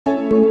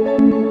Safer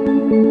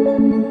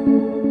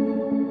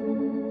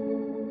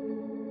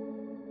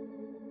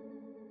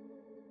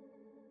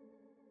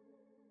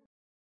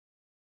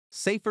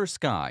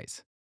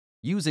skies,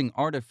 using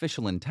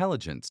artificial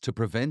intelligence to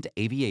prevent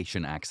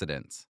aviation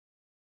accidents.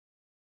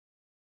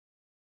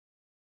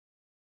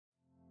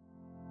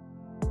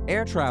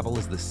 Air travel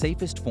is the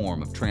safest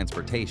form of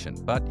transportation,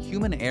 but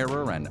human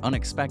error and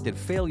unexpected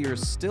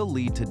failures still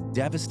lead to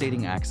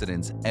devastating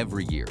accidents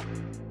every year.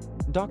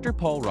 Dr.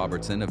 Paul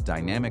Robertson of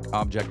Dynamic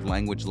Object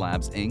Language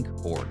Labs,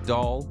 Inc., or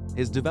DAL,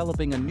 is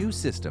developing a new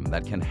system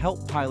that can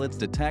help pilots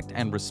detect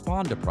and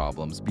respond to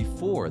problems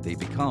before they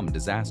become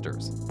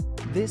disasters.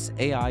 This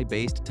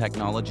AI-based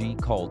technology,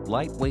 called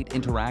Lightweight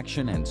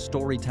Interaction and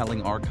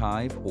Storytelling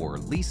Archive, or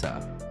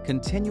LISA,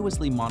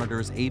 continuously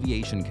monitors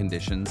aviation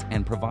conditions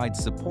and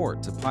provides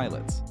support to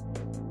pilots.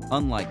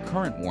 Unlike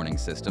current warning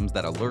systems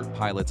that alert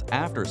pilots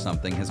after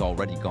something has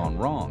already gone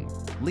wrong,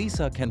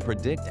 LISA can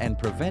predict and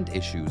prevent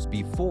issues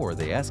before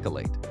they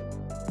escalate.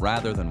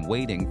 Rather than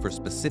waiting for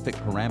specific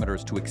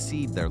parameters to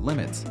exceed their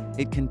limits,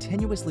 it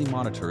continuously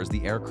monitors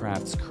the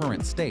aircraft's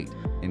current state,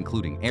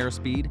 including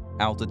airspeed,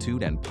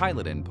 altitude, and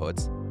pilot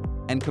inputs,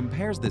 and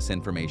compares this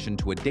information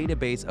to a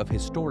database of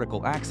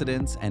historical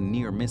accidents and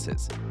near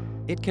misses.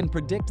 It can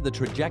predict the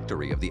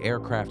trajectory of the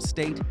aircraft's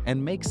state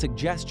and make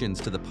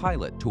suggestions to the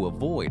pilot to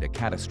avoid a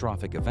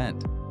catastrophic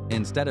event.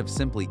 Instead of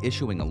simply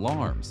issuing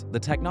alarms, the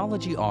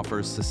technology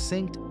offers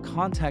succinct,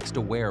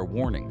 context-aware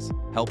warnings,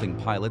 helping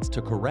pilots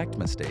to correct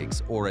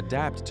mistakes or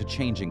adapt to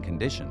changing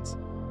conditions.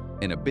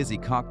 In a busy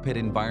cockpit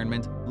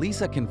environment,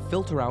 LISA can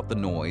filter out the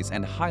noise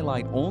and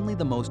highlight only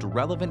the most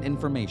relevant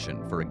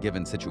information for a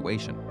given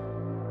situation.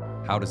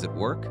 How does it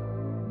work?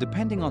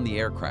 Depending on the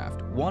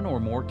aircraft, one or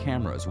more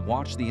cameras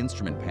watch the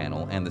instrument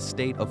panel and the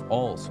state of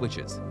all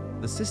switches.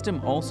 The system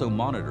also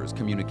monitors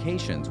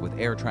communications with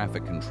air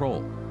traffic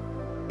control.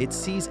 It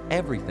sees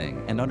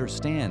everything and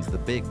understands the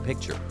big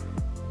picture.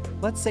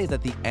 Let's say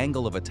that the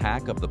angle of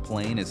attack of the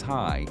plane is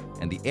high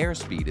and the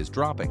airspeed is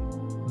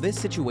dropping. This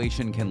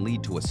situation can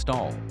lead to a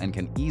stall and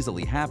can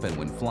easily happen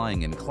when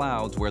flying in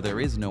clouds where there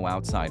is no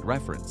outside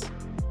reference.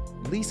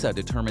 LISA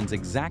determines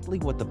exactly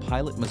what the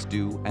pilot must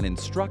do and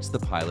instructs the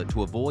pilot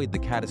to avoid the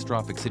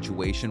catastrophic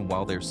situation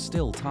while there's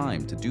still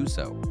time to do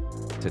so.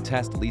 To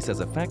test LISA's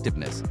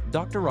effectiveness,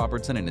 Dr.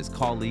 Robertson and his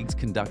colleagues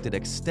conducted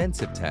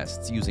extensive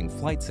tests using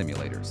flight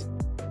simulators.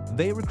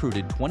 They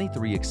recruited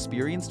 23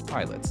 experienced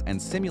pilots and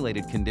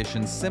simulated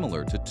conditions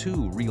similar to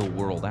 2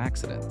 real-world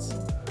accidents.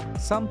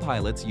 Some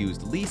pilots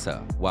used LISA,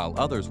 while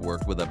others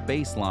worked with a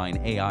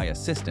baseline AI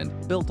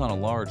assistant built on a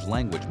large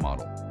language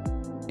model.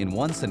 In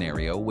one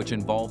scenario, which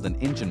involved an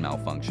engine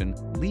malfunction,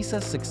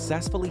 LISA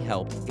successfully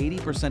helped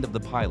 80% of the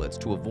pilots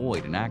to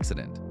avoid an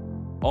accident.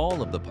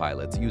 All of the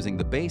pilots using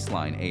the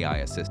baseline AI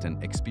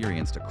assistant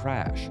experienced a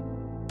crash.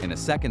 In a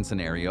second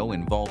scenario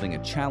involving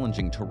a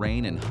challenging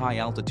terrain and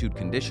high-altitude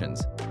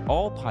conditions,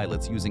 all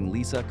pilots using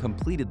LISA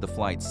completed the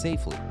flight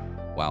safely,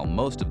 while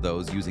most of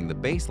those using the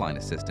baseline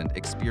assistant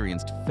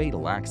experienced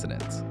fatal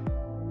accidents.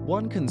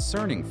 One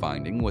concerning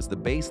finding was the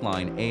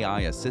baseline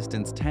AI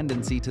assistant's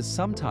tendency to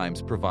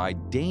sometimes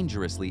provide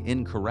dangerously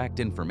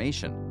incorrect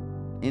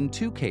information. In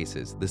 2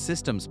 cases, the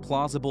system's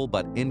plausible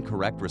but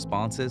incorrect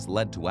responses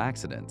led to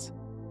accidents.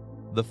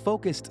 The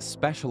focused,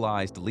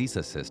 specialized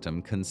LISA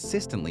system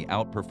consistently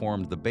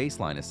outperformed the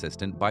baseline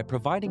assistant by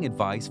providing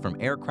advice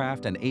from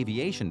aircraft and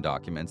aviation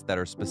documents that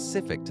are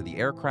specific to the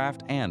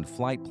aircraft and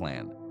flight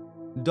plan.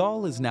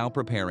 DAL is now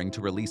preparing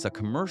to release a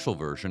commercial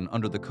version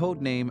under the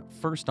codename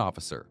First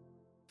Officer.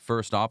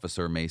 First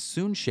Officer may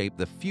soon shape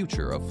the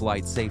future of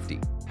flight safety,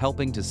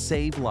 helping to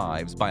save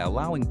lives by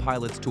allowing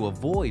pilots to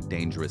avoid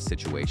dangerous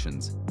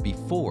situations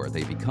before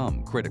they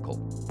become critical.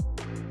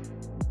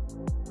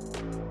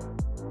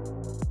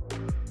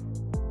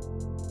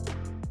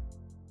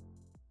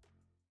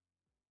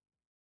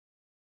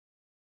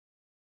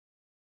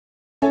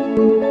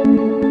 Thank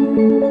you.